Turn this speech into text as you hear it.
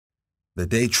The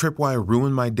day Tripwire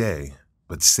ruined my day,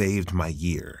 but saved my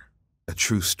year. A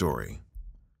true story.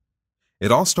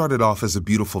 It all started off as a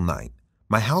beautiful night.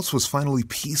 My house was finally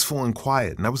peaceful and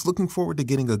quiet, and I was looking forward to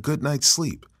getting a good night's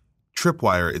sleep.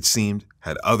 Tripwire, it seemed,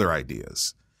 had other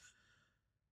ideas.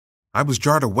 I was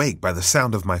jarred awake by the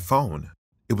sound of my phone.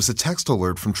 It was a text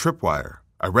alert from Tripwire.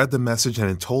 I read the message and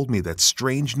it told me that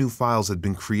strange new files had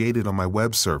been created on my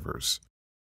web servers.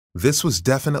 This was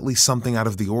definitely something out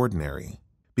of the ordinary.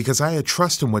 Because I had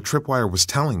trust in what Tripwire was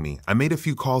telling me, I made a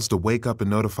few calls to wake up and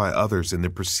notify others and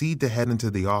then proceed to head into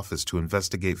the office to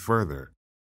investigate further.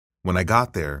 When I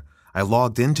got there, I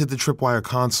logged into the Tripwire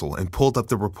console and pulled up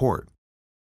the report.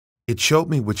 It showed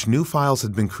me which new files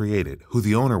had been created, who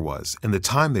the owner was, and the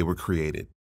time they were created.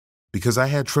 Because I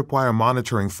had Tripwire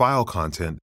monitoring file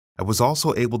content, I was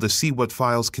also able to see what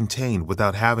files contained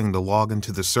without having to log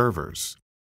into the servers.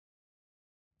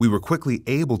 We were quickly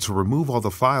able to remove all the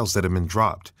files that had been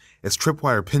dropped, as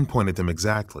Tripwire pinpointed them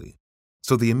exactly,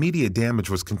 so the immediate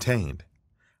damage was contained.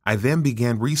 I then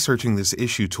began researching this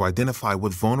issue to identify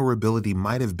what vulnerability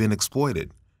might have been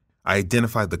exploited. I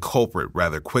identified the culprit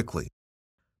rather quickly.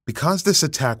 Because this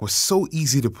attack was so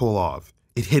easy to pull off,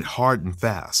 it hit hard and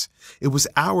fast. It was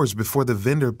hours before the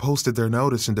vendor posted their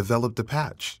notice and developed a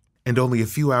patch, and only a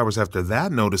few hours after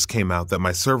that notice came out that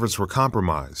my servers were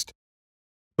compromised.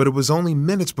 But it was only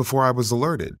minutes before I was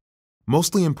alerted.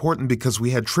 Mostly important because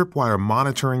we had Tripwire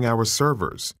monitoring our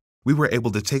servers. We were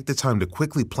able to take the time to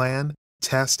quickly plan,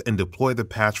 test, and deploy the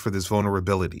patch for this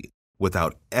vulnerability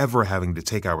without ever having to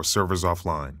take our servers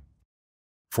offline.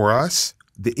 For us,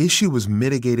 the issue was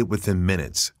mitigated within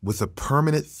minutes, with a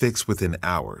permanent fix within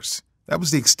hours. That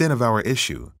was the extent of our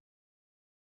issue.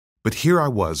 But here I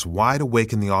was, wide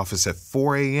awake in the office at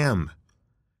 4 a.m.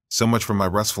 So much for my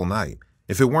restful night.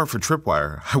 If it weren't for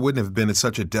Tripwire, I wouldn't have been in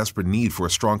such a desperate need for a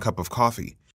strong cup of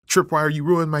coffee. Tripwire, you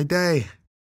ruined my day.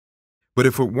 But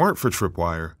if it weren't for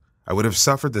Tripwire, I would have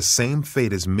suffered the same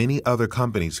fate as many other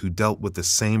companies who dealt with the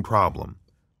same problem.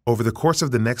 Over the course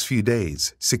of the next few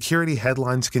days, security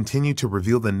headlines continued to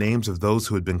reveal the names of those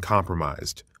who had been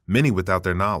compromised, many without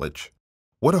their knowledge.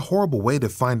 What a horrible way to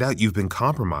find out you've been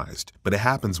compromised, but it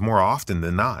happens more often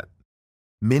than not.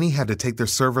 Many had to take their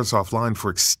servers offline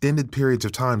for extended periods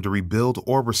of time to rebuild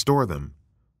or restore them.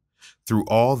 Through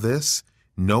all this,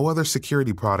 no other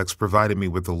security products provided me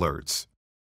with alerts.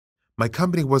 My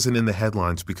company wasn't in the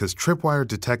headlines because Tripwire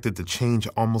detected the change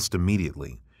almost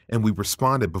immediately, and we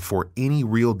responded before any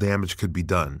real damage could be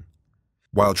done.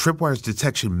 While Tripwire's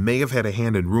detection may have had a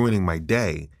hand in ruining my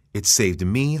day, it saved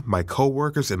me, my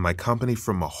coworkers, and my company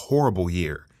from a horrible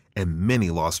year and many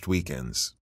lost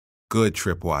weekends. Good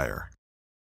Tripwire.